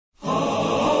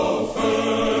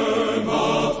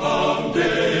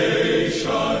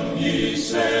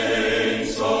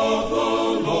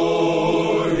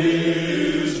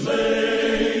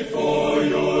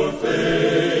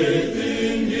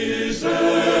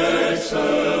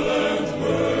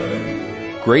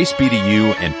Grace be to you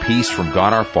and peace from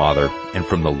God our Father and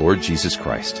from the Lord Jesus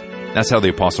Christ. That's how the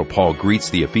Apostle Paul greets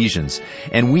the Ephesians,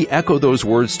 and we echo those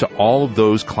words to all of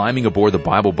those climbing aboard the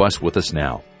Bible bus with us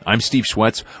now. I'm Steve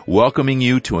Schwetz, welcoming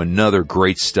you to another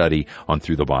great study on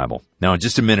Through the Bible. Now, in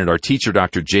just a minute, our teacher,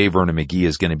 Dr. J. Vernon McGee,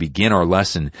 is going to begin our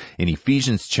lesson in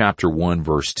Ephesians chapter 1,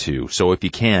 verse 2. So if you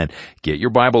can, get your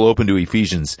Bible open to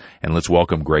Ephesians, and let's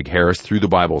welcome Greg Harris, Through the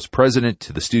Bible's president,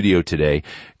 to the studio today.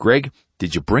 Greg,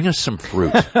 did you bring us some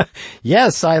fruit?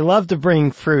 Yes, I love to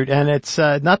bring fruit, and it's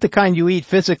not the kind you eat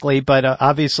physically, but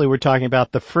obviously we're talking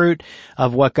about the fruit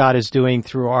of what God is doing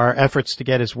through our efforts to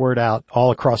get His Word out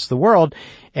all across the world.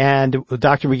 And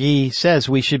Dr. McGee says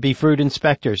we should be fruit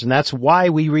inspectors, and that's why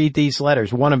we read these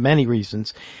letters, one of many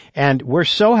reasons. And we're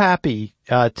so happy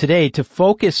today to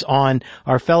focus on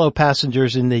our fellow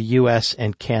passengers in the U.S.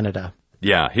 and Canada.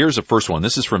 Yeah, here's the first one.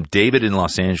 This is from David in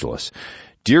Los Angeles.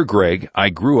 Dear Greg, I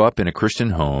grew up in a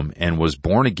Christian home and was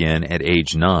born again at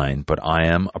age 9, but I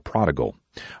am a prodigal.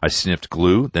 I sniffed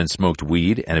glue, then smoked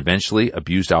weed, and eventually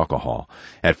abused alcohol.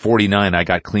 At 49, I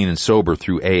got clean and sober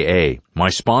through AA. My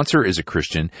sponsor is a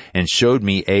Christian and showed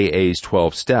me AA's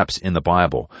 12 steps in the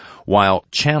Bible. While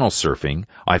channel surfing,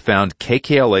 I found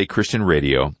KKLA Christian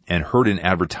Radio and heard an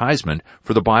advertisement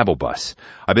for the Bible bus.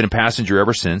 I've been a passenger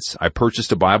ever since. I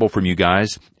purchased a Bible from you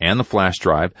guys and the flash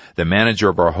drive. The manager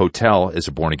of our hotel is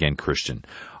a born-again Christian.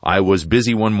 I was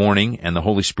busy one morning and the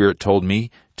Holy Spirit told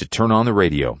me to turn on the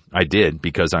radio. I did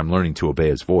because I'm learning to obey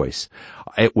His voice.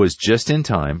 It was just in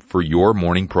time for your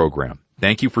morning program.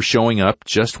 Thank you for showing up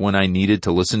just when I needed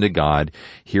to listen to God.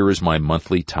 Here is my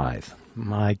monthly tithe.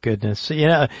 My goodness. You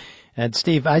know, and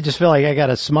Steve, I just feel like I got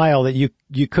a smile that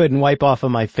you couldn't wipe off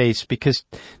of my face, because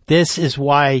this is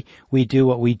why we do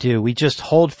what we do. We just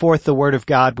hold forth the Word of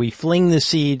God. We fling the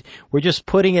seed. We're just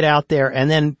putting it out there and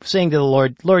then saying to the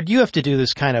Lord, Lord, you have to do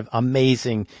this kind of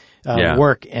amazing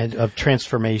work and of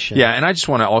transformation. Yeah, and I just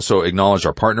want to also acknowledge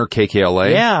our partner, KKLA.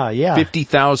 Yeah.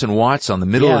 50,000 watts on the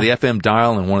middle of the FM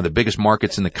dial in one of the biggest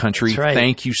markets in the country. That's right.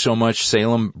 Thank you so much.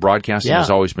 Salem Broadcasting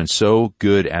has always been so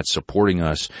good at supporting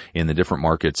us in the different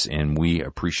markets, and we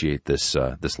appreciate this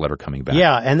letter coming back.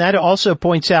 Yeah, and that also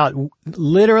points out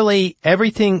literally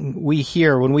everything we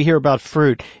hear when we hear about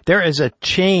fruit. There is a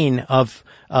chain of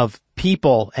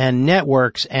people and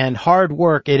networks and hard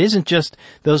work. It isn't just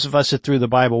those of us that Through the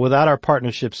Bible. Without our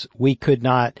partnerships, we could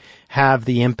not have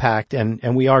the impact,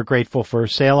 and we are grateful for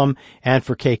Salem and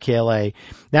for KKLA.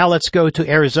 Now let's go to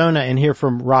Arizona and hear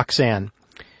from Roxanne.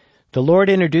 The Lord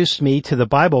introduced me to the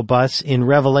Bible bus in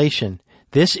Revelation.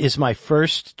 This is my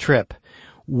first trip.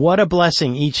 What a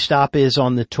blessing each stop is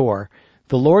on the tour.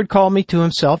 The Lord called me to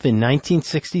Himself in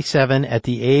 1967 at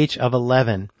the age of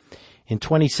 11. In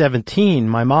 2017,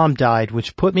 my mom died,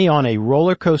 which put me on a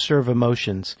roller coaster of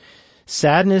emotions.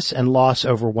 Sadness and loss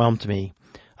overwhelmed me.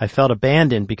 I felt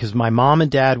abandoned because my mom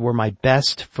and dad were my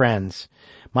best friends.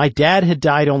 My dad had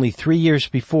died only 3 years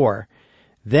before.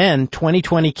 Then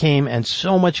 2020 came and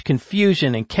so much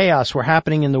confusion and chaos were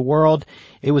happening in the world.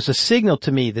 It was a signal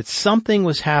to me that something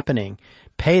was happening.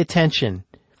 Pay attention.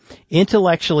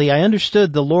 Intellectually, I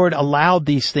understood the Lord allowed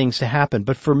these things to happen,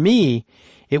 but for me,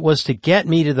 it was to get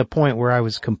me to the point where I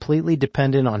was completely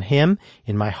dependent on Him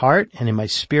in my heart and in my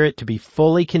spirit to be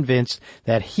fully convinced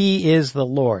that He is the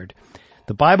Lord.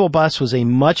 The Bible bus was a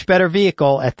much better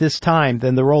vehicle at this time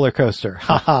than the roller coaster.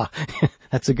 Ha ha.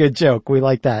 That's a good joke. We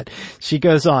like that. She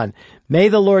goes on. May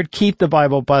the Lord keep the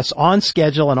Bible bus on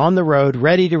schedule and on the road,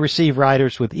 ready to receive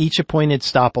riders with each appointed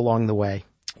stop along the way.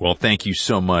 Well, thank you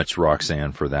so much,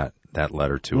 Roxanne, for that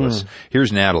letter to us.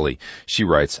 Here's Natalie. She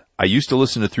writes, I used to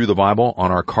listen to Through the Bible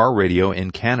on our car radio in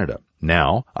Canada.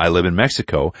 Now, I live in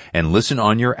Mexico and listen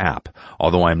on your app.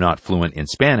 Although I'm not fluent in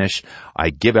Spanish, I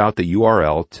give out the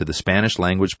URL to the Spanish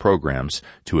language programs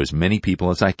to as many people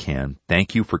as I can.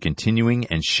 Thank you for continuing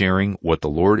and sharing what the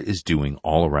Lord is doing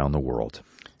all around the world.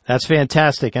 That's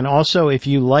fantastic. And also, if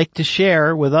you like to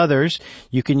share with others,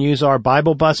 you can use our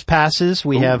Bible bus passes.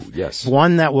 We have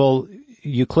one that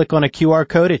you click on a QR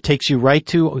code, it takes you right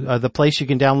to the place you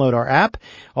can download our app.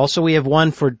 Also, we have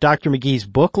one for Dr. McGee's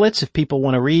booklets if people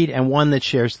want to read, and one that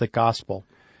shares the gospel.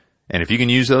 And if you can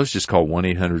use those, just call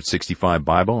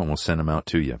 1-800-65-BIBLE and we'll send them out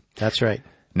to you. That's right.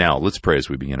 Now, let's pray as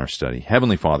we begin our study.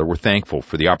 Heavenly Father, we're thankful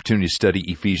for the opportunity to study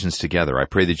Ephesians together. I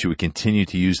pray that you would continue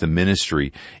to use the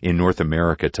ministry in North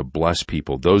America to bless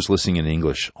people, those listening in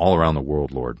English all around the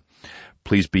world, Lord.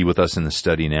 Please be with us in the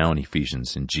study now in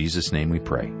Ephesians. In Jesus' name we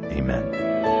pray. Amen.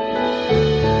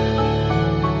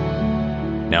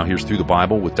 Now here's Through the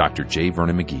Bible with Dr. J.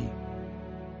 Vernon McGee.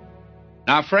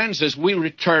 Now, friends, as we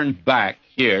return back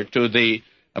here to the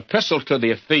epistle to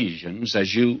the Ephesians,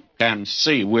 as you can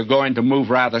see, we're going to move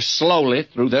rather slowly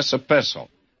through this epistle.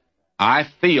 I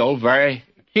feel very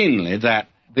keenly that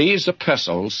these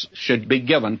epistles should be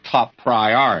given top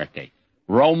priority.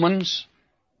 Romans,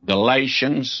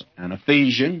 Galatians, and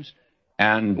Ephesians,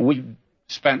 and we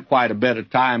spent quite a bit of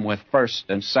time with 1st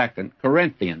and 2nd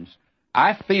Corinthians.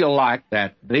 I feel like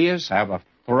that these have a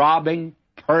throbbing,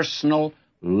 personal,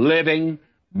 living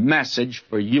message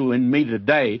for you and me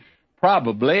today,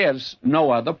 probably as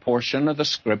no other portion of the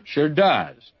Scripture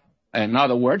does. In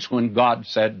other words, when God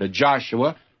said to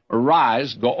Joshua,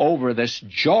 "Arise, go over this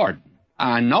Jordan,"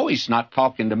 I know He's not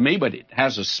talking to me, but it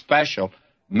has a special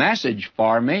message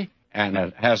for me, and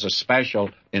it has a special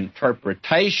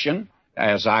interpretation,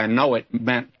 as I know it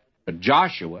meant to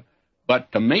Joshua,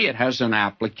 but to me it has an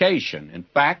application. In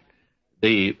fact,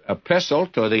 the epistle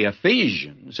to the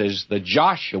Ephesians is the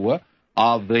Joshua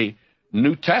of the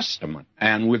New Testament,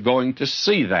 and we're going to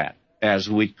see that as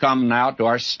we come now to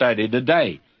our study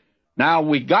today. Now,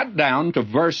 we got down to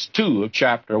verse 2 of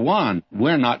chapter 1.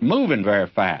 We're not moving very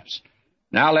fast.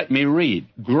 Now let me read.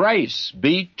 Grace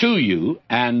be to you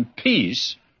and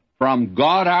peace from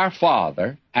God our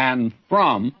Father and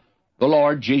from the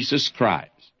Lord Jesus Christ.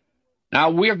 Now,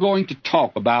 we're going to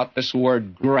talk about this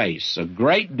word grace a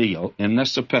great deal in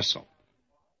this epistle.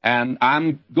 And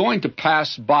I'm going to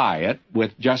pass by it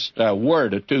with just a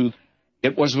word or two.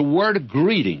 It was a word of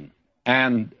greeting,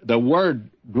 and the word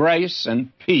grace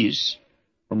and peace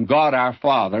from God our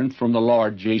Father and from the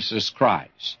Lord Jesus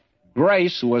Christ.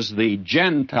 Grace was the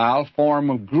Gentile form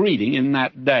of greeting in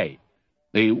that day.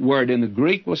 The word in the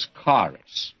Greek was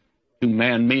charis. Two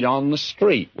men meet on the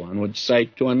street. One would say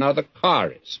to another,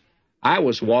 charis. I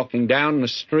was walking down the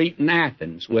street in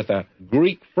Athens with a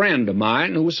Greek friend of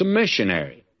mine who was a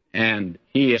missionary, and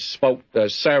he spoke to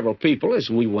several people as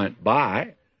we went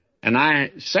by, and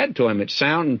I said to him, it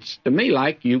sounds to me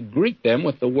like you greet them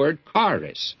with the word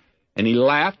charis. And he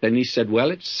laughed, and he said,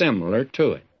 well, it's similar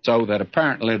to it. So that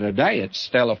apparently today it's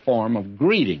still a form of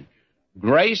greeting.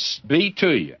 Grace be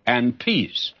to you, and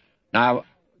peace. Now,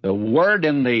 the word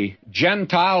in the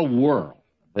Gentile world,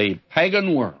 the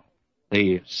pagan world,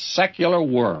 the secular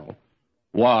world,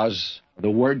 was the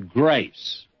word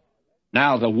grace.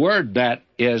 Now, the word that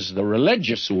is the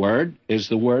religious word is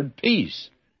the word peace.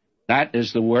 That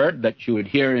is the word that you would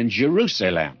hear in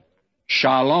Jerusalem,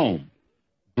 shalom.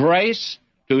 Grace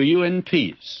to you in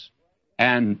peace.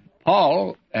 And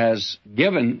Paul has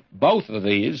given both of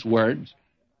these words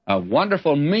a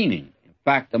wonderful meaning. In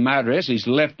fact, the matter is he's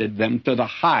lifted them to the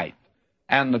height.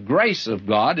 And the grace of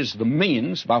God is the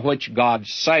means by which God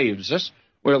saves us.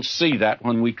 We'll see that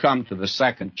when we come to the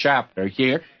 2nd chapter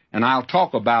here, and I'll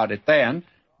talk about it then.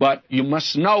 But you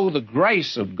must know the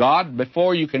grace of God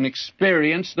before you can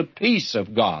experience the peace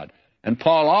of God. And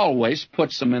Paul always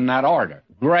puts them in that order.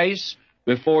 Grace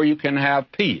before you can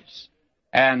have peace.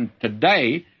 And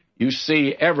today, you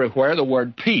see everywhere the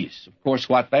word peace. Of course,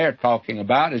 what they're talking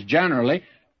about is generally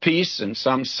peace in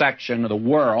some section of the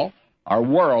world, or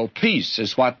world peace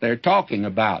is what they're talking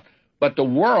about. But the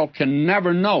world can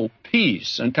never know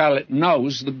peace until it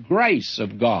knows the grace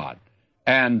of God.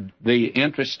 And the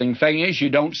interesting thing is you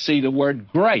don't see the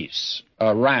word grace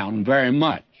around very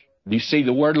much. You see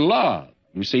the word love.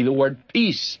 You see the word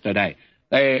peace today.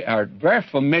 They are very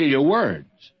familiar words.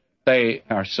 They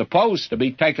are supposed to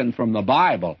be taken from the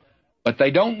Bible, but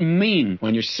they don't mean,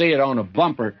 when you see it on a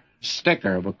bumper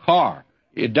sticker of a car,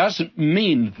 it doesn't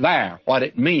mean there what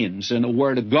it means in the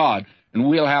Word of God, and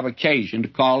we'll have occasion to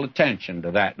call attention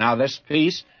to that. Now, this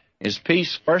peace is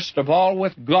peace, first of all,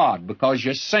 with God, because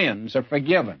your sins are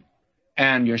forgiven,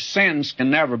 and your sins can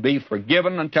never be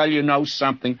forgiven until you know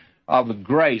something of the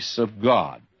grace of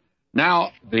God.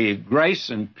 Now, the grace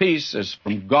and peace is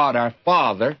from God our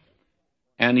Father,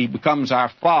 and He becomes our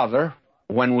Father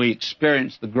when we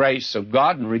experience the grace of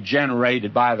God and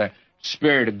regenerated by the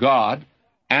Spirit of God,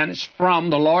 and it's from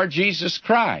the Lord Jesus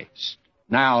Christ.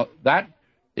 Now, that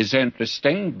is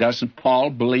interesting. Doesn't Paul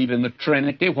believe in the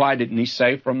Trinity? Why didn't he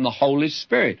say from the Holy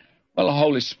Spirit? Well, the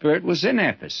Holy Spirit was in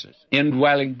Ephesus,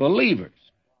 indwelling believers.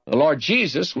 The Lord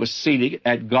Jesus was seated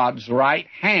at God's right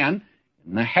hand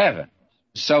in the heavens,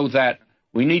 so that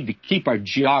we need to keep our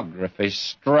geography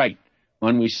straight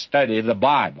when we study the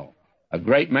Bible. A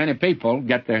great many people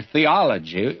get their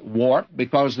theology warped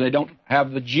because they don't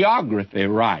have the geography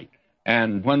right.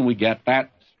 And when we get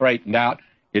that straightened out,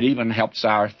 it even helps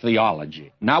our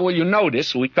theology. Now, will you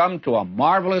notice, we come to a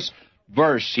marvelous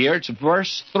verse here. It's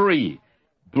verse 3.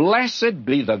 Blessed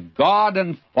be the God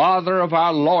and Father of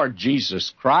our Lord Jesus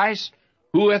Christ,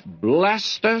 who hath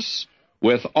blessed us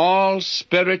with all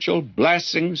spiritual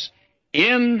blessings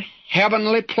in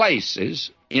heavenly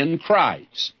places in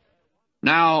Christ.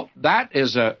 Now, that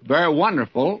is a very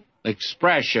wonderful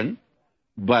expression,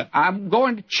 but I'm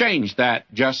going to change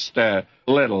that just a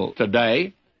little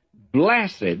today.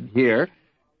 Blessed here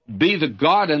be the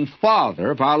God and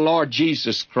Father of our Lord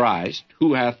Jesus Christ,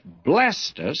 who hath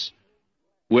blessed us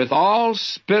with all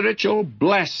spiritual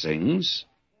blessings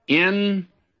in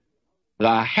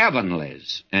the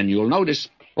heavenlies. And you'll notice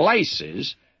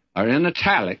places are in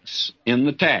italics in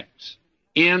the text,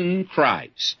 in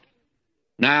Christ.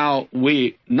 Now,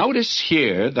 we notice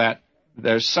here that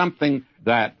there's something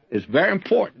that is very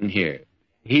important here.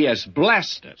 He has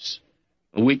blessed us.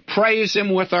 We praise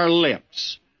Him with our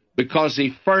lips because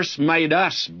He first made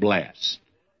us blessed.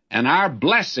 And our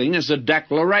blessing is a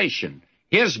declaration.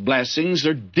 His blessings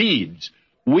are deeds.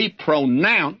 We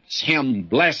pronounce Him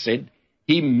blessed.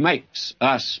 He makes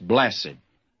us blessed.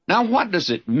 Now, what does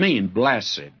it mean,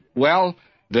 blessed? Well,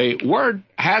 the word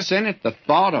has in it the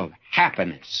thought of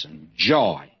happiness and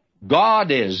joy.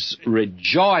 God is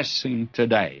rejoicing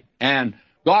today, and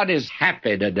God is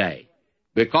happy today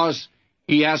because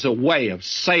He has a way of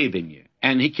saving you,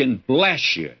 and He can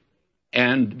bless you.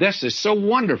 And this is so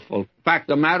wonderful. The fact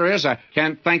of the matter is, I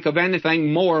can't think of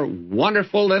anything more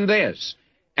wonderful than this.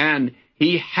 And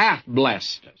He hath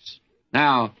blessed us.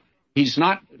 Now, He's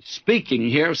not speaking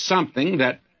here of something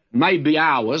that may be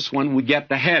ours when we get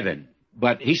to heaven,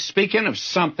 but He's speaking of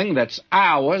something that's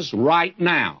ours right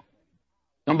now.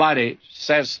 Somebody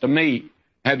says to me,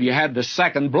 have you had the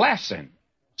second blessing?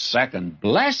 Second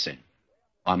blessing?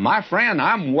 My friend,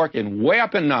 I'm working way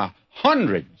up in the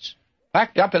hundreds, in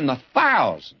fact, up in the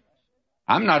thousands.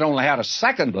 I've not only had a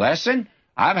second blessing,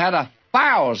 I've had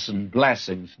 1,000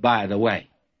 blessings, by the way.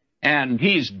 And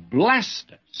He's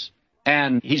blessed us,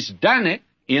 and He's done it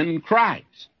in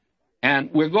Christ. And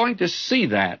we're going to see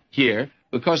that here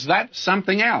because that's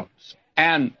something else.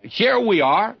 And here we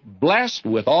are, blessed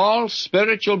with all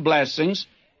spiritual blessings,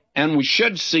 and we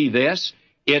should see this.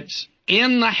 It's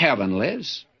in the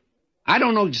heavenlies. I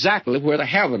don't know exactly where the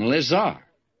heavenlies are,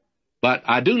 but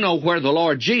I do know where the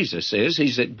Lord Jesus is.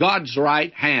 He's at God's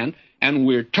right hand, and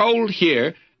we're told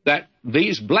here that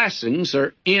these blessings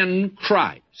are in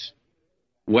Christ.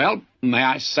 Well, may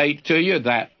I say to you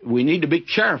that we need to be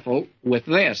careful with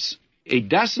this. It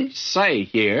doesn't say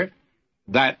here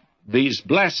that these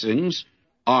blessings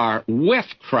are with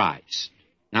Christ.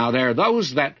 Now, there are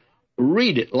those that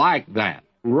read it like that.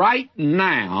 Right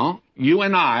now, you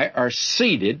and I are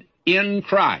seated in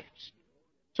Christ.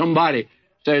 Somebody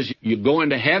says, you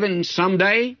going to heaven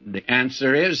someday? The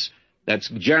answer is, that's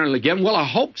generally given, well, I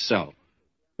hope so.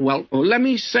 Well, let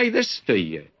me say this to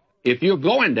you. If you're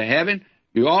going to heaven,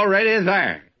 you're already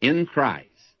there in Christ.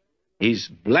 He's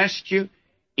blessed you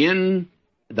in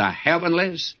the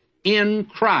heavenlies in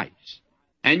Christ.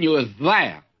 And you're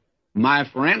there, my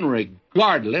friend,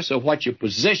 regardless of what your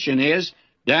position is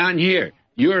down here.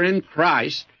 You're in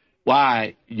Christ.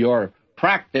 Why, your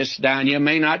practice down here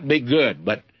may not be good,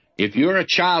 but if you're a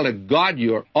child of God,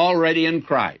 you're already in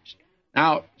Christ.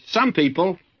 Now, some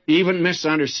people even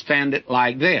misunderstand it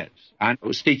like this. I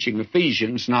was teaching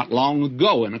Ephesians not long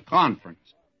ago in a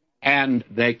conference, and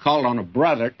they called on a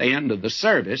brother at the end of the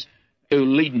service to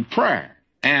lead in prayer.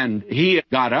 And he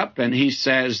got up and he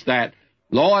says that,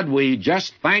 Lord, we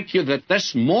just thank you that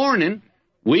this morning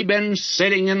we've been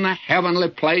sitting in the heavenly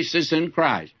places in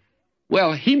Christ.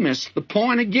 Well, he missed the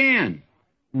point again.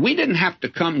 We didn't have to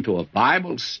come to a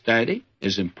Bible study,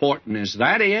 as important as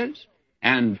that is,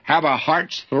 and have our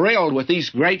hearts thrilled with these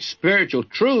great spiritual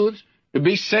truths to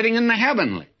be sitting in the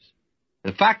heavenlies.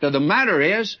 The fact of the matter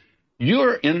is,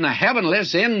 you're in the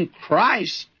heavenlies in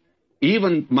Christ,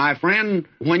 even, my friend,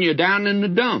 when you're down in the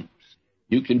dumps.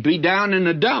 You can be down in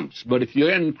the dumps, but if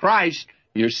you're in Christ,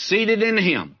 you're seated in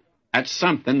Him. That's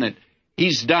something that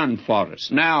He's done for us.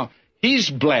 Now, He's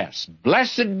blessed.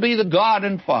 Blessed be the God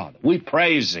and Father. We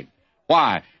praise Him.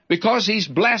 Why? Because He's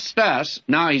blessed us.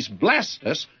 Now, He's blessed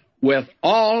us with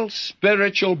all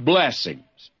spiritual blessings.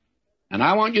 And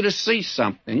I want you to see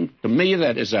something, to me,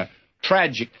 that is a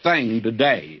tragic thing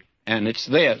today, and it's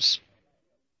this.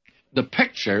 The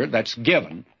picture that's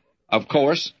given, of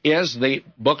course, is the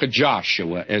book of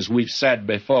Joshua, as we've said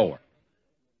before,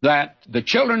 that the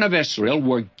children of Israel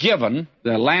were given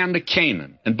the land of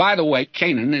Canaan. And by the way,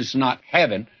 Canaan is not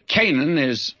heaven. Canaan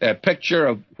is a picture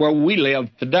of where we live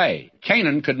today.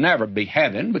 Canaan could never be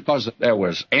heaven because there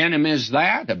was enemies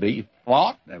there to be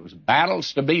fought. There was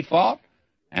battles to be fought.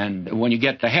 And when you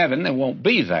get to heaven, they won't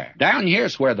be there. Down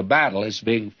here's where the battle is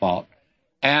being fought.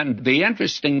 And the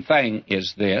interesting thing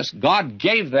is this. God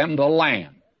gave them the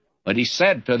land. But He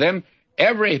said to them,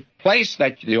 every place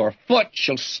that your foot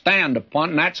shall stand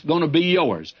upon, that's going to be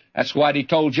yours. That's what He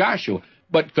told Joshua.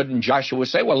 But couldn't Joshua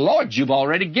say, well, Lord, you've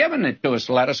already given it to us.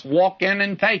 Let us walk in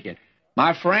and take it.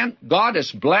 My friend, God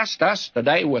has blessed us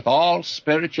today with all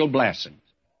spiritual blessings.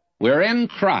 We're in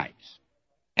Christ.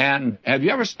 And have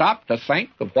you ever stopped to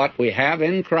think of what we have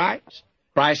in Christ?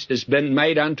 Christ has been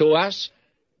made unto us.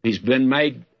 He's been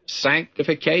made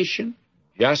sanctification,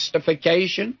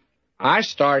 justification. I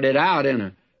started out in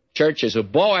a church as a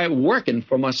boy working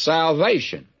for my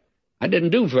salvation. I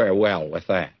didn't do very well with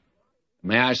that.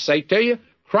 May I say to you,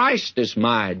 Christ is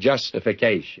my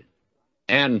justification.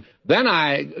 And then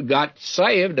I got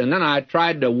saved, and then I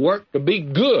tried to work to be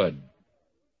good.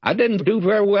 I didn't do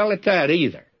very well at that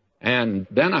either. And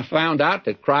then I found out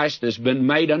that Christ has been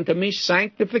made unto me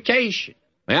sanctification.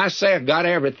 May I say I've got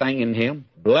everything in Him,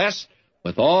 blessed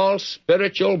with all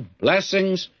spiritual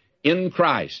blessings in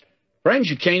Christ. Friends,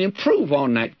 you can't improve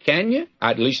on that, can you?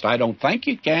 At least I don't think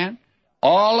you can.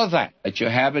 All of that you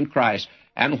have in Christ.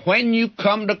 And when you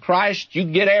come to Christ, you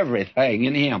get everything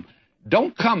in Him.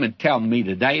 Don't come and tell me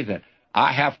today that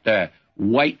I have to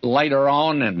wait later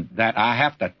on and that I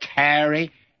have to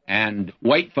tarry and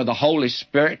wait for the Holy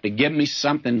Spirit to give me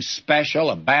something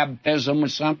special, a baptism or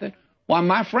something. Why,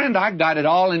 my friend, I got it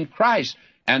all in Christ.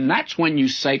 And that's when you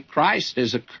say Christ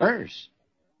is a curse.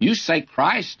 You say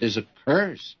Christ is a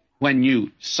curse when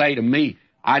you say to me,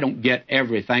 I don't get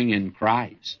everything in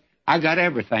Christ. I got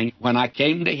everything when I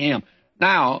came to Him.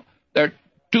 Now, there are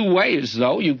two ways,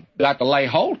 though. You've got to lay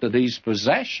hold of these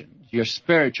possessions, your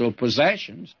spiritual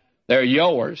possessions. They're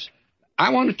yours. I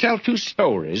want to tell two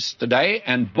stories today,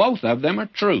 and both of them are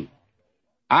true.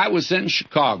 I was in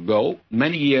Chicago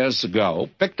many years ago,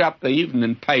 picked up the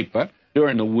evening paper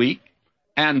during the week,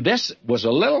 and this was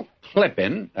a little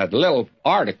clipping, a little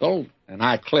article, and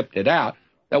I clipped it out,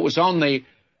 that was on the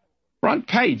front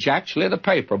page, actually, of the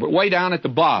paper, but way down at the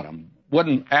bottom,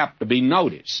 wasn't apt to be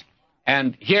noticed.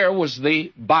 And here was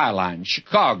the byline,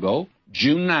 Chicago,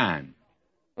 June 9.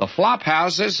 The flop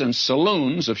houses and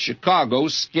saloons of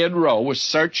Chicago's Skid Row were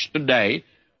searched today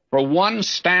for one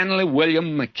Stanley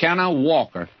William McKenna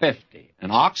Walker, 50,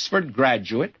 an Oxford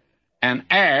graduate and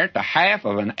heir to half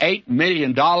of an $8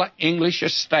 million English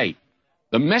estate.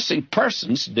 The missing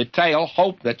persons detail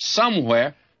hope that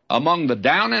somewhere among the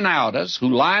down-and-outers who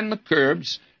line the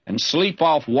curbs and sleep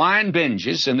off wine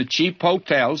binges in the cheap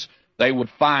hotels, they would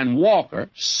find Walker,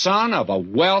 son of a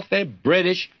wealthy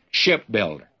British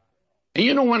shipbuilder. And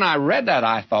you know, when I read that,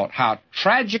 I thought how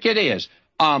tragic it is.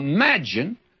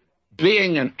 Imagine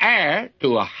being an heir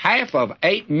to a half of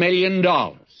 $8 million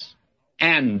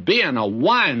and being a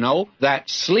wino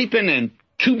that's sleeping in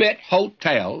two-bit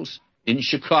hotels in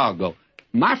Chicago.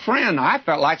 My friend, I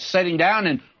felt like sitting down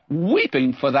and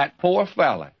weeping for that poor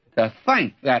fella to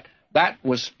think that that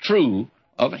was true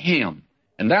of him.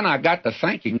 And then I got to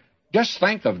thinking, just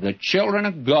think of the children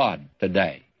of God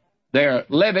today. They're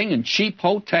living in cheap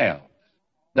hotels.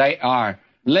 They are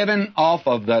living off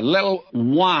of the little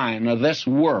wine of this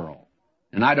world.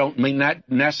 And I don't mean that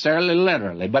necessarily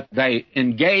literally, but they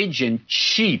engage in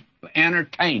cheap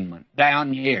entertainment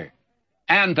down here.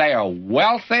 And they are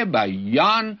wealthy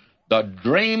beyond the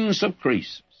dreams of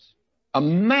Croesus.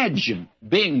 Imagine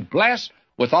being blessed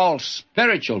with all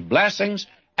spiritual blessings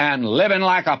and living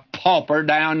like a pauper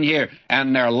down here.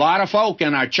 And there are a lot of folk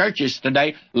in our churches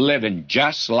today living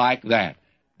just like that.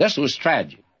 This was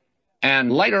tragic.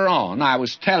 And later on, I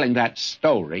was telling that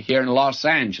story here in Los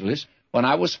Angeles when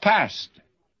I was pastor.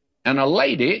 And a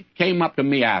lady came up to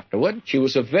me afterward. She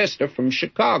was a visitor from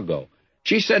Chicago.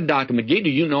 She said, Dr. McGee, do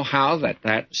you know how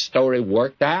that story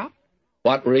worked out?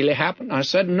 What really happened? I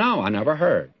said, no, I never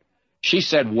heard. She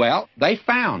said, well, they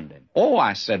found him. Oh,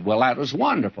 I said, well, that was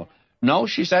wonderful. No,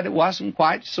 she said, it wasn't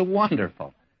quite so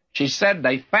wonderful. She said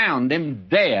they found him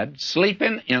dead,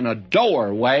 sleeping in a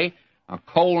doorway a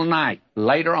cold night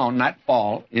later on that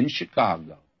fall in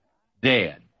Chicago.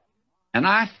 Dead. And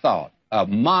I thought of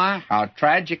how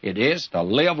tragic it is to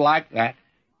live like that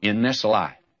in this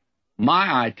life.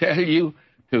 I tell you,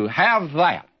 to have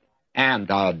that and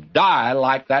die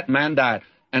like that man died.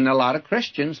 And a lot of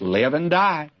Christians live and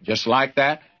die just like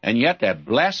that, and yet they're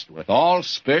blessed with all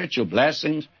spiritual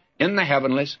blessings in the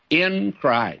heavenlies in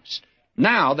Christ.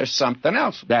 Now, there's something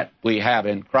else that we have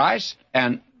in Christ,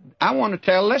 and I want to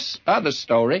tell this other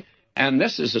story, and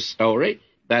this is a story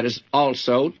that is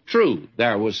also true.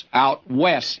 There was out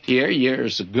west here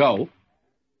years ago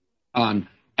an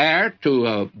heir to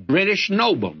a British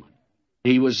nobleman.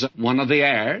 He was one of the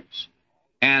heirs,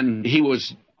 and he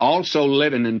was also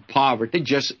living in poverty,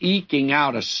 just eking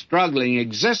out a struggling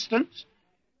existence.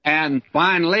 And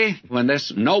finally, when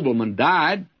this nobleman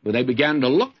died, they began to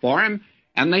look for him,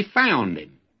 and they found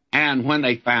him. And when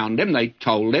they found him, they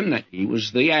told him that he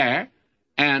was the heir.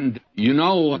 And you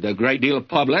know the great deal of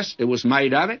publicity was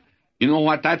made of it. You know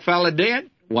what that fella did?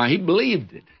 Why, he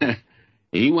believed it.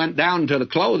 He went down to the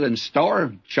clothing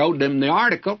store, showed them the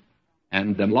article,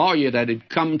 and the lawyer that had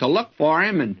come to look for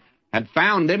him and had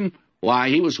found him, why,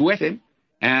 he was with him.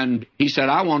 And he said,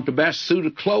 I want the best suit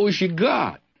of clothes you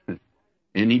got.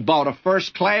 And he bought a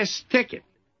first-class ticket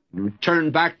and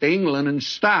returned back to England in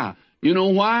style. You know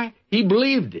why? He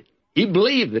believed it. He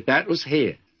believed that that was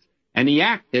his, and he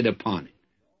acted upon it.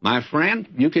 My friend,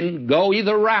 you can go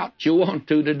either route you want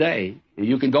to today.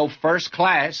 You can go first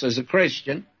class as a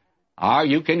Christian, or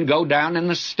you can go down in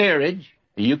the steerage.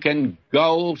 You can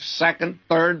go second,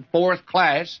 third, fourth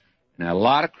class. And a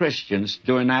lot of Christians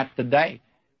doing that today.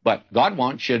 But God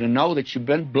wants you to know that you've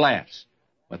been blessed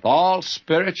with all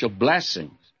spiritual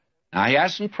blessings. Now, He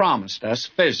hasn't promised us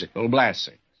physical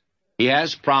blessings. He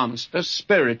has promised us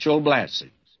spiritual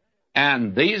blessings.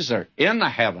 And these are in the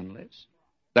heavenlies.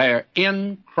 They're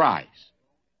in Christ.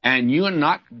 And you're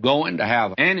not going to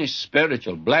have any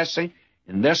spiritual blessing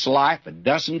in this life that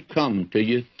doesn't come to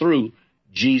you through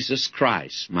Jesus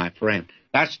Christ, my friend.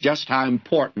 That's just how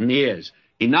important He is.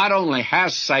 He not only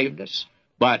has saved us,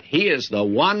 but He is the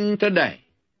one today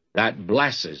that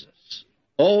blesses us.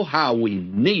 Oh, how we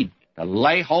need to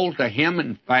lay hold to Him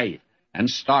in faith and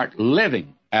start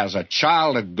living as a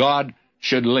child of God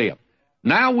should live.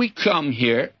 Now we come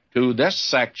here to this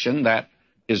section that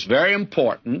is very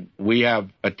important. We have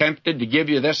attempted to give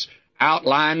you this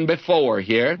outline before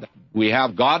here. We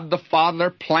have God the Father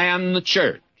plan the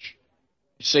church.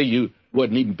 You see, you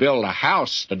wouldn't even build a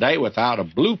house today without a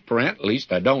blueprint. At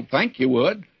least I don't think you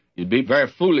would. You'd be very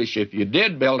foolish if you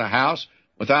did build a house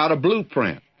without a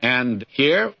blueprint. And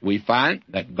here we find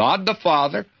that God the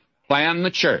Father planned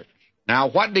the church. Now,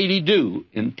 what did He do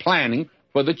in planning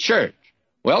for the church?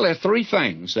 Well, there are three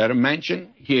things that are mentioned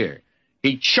here.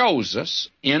 He chose us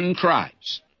in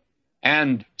Christ.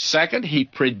 And second, He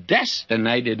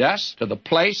predestinated us to the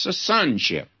place of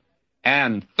sonship.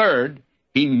 And third,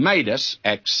 He made us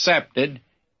accepted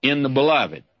in the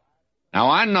Beloved. Now,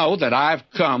 I know that I've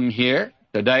come here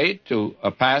today to a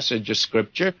passage of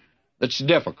Scripture that's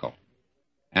difficult.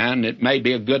 And it may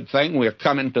be a good thing we're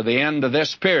coming to the end of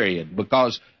this period,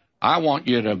 because I want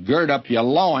you to gird up your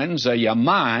loins or your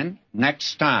mind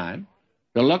next time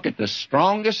to look at the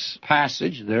strongest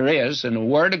passage there is in the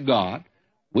Word of God.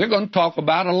 We're going to talk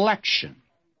about election.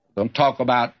 We're going to talk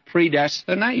about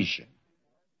predestination.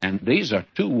 And these are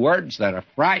two words that are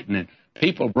frightening.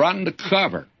 People run to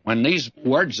cover when these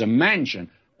words are mentioned.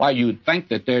 Why, you'd think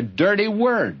that they're dirty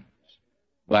words.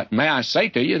 But may I say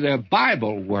to you, they're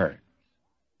Bible words,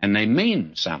 and they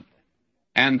mean something.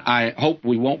 And I hope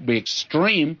we won't be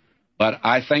extreme, but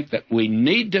I think that we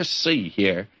need to see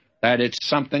here that it's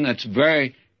something that's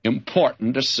very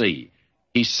important to see.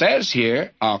 He says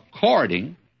here,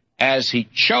 according as He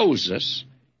chose us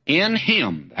in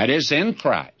Him, that is, in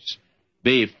Christ,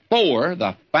 before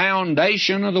the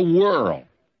foundation of the world,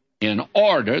 in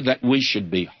order that we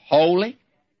should be holy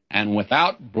and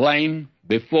without blame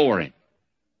before Him.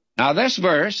 Now, this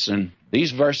verse and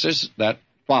these verses that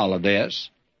follow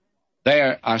this,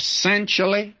 they're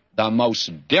essentially the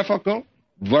most difficult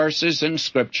verses in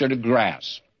Scripture to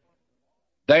grasp.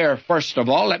 They are, first of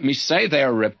all, let me say, they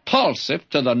are repulsive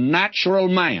to the natural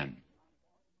man.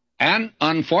 And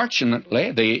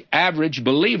unfortunately, the average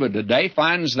believer today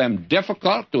finds them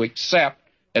difficult to accept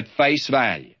at face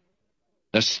value.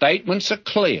 The statements are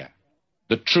clear.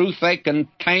 The truth they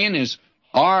contain is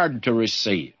hard to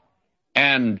receive.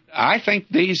 And I think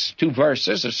these two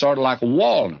verses are sort of like a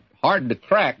walnut, hard to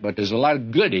crack, but there's a lot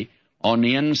of goody on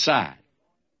the inside.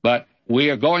 But we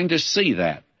are going to see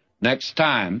that next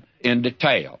time in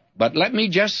detail. But let me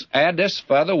just add this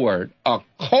further word,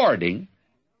 according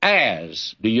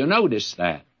as. Do you notice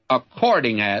that?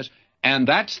 According as, and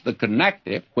that's the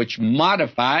connective which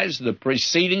modifies the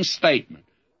preceding statement.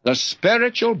 The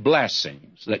spiritual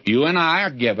blessings that you and I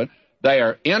are given, they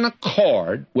are in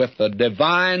accord with the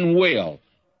divine will.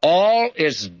 All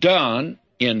is done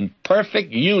in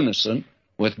perfect unison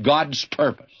with God's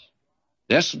purpose.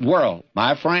 This world,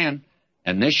 my friend,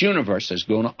 and this universe is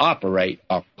going to operate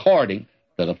according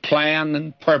to the plan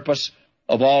and purpose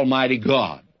of Almighty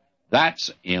God.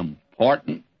 That's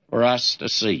important for us to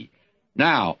see.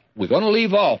 Now, we're going to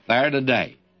leave off there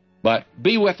today, but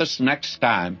be with us next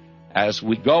time as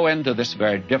we go into this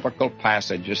very difficult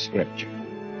passage of Scripture.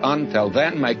 Until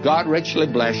then, may God richly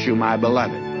bless you, my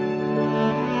beloved.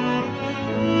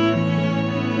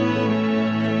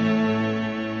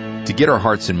 To get our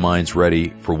hearts and minds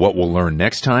ready for what we'll learn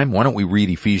next time, why don't we read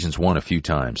Ephesians 1 a few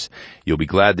times? You'll be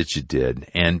glad that you did.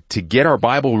 And to get our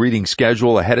Bible reading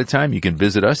schedule ahead of time, you can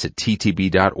visit us at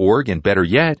ttb.org. And better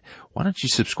yet, why don't you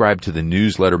subscribe to the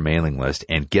newsletter mailing list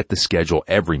and get the schedule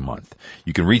every month?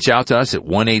 You can reach out to us at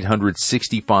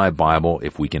 1-800-65-BIBLE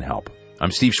if we can help.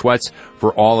 I'm Steve Schwetz.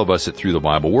 For all of us at Through the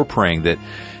Bible, we're praying that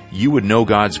you would know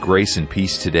God's grace and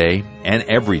peace today and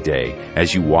every day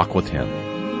as you walk with Him.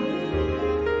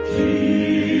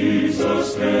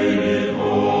 Jesus paid it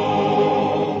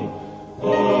all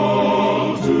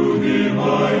to Him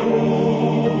I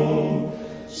owe.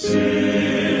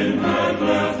 Sin had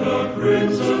left a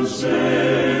crimson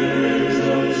stain,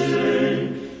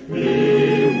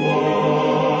 He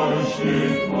washed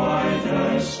it white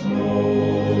as snow.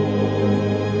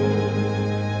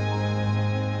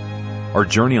 Our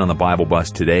journey on the Bible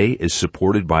Bus today is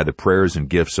supported by the prayers and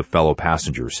gifts of fellow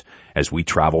passengers as we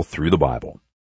travel through the Bible.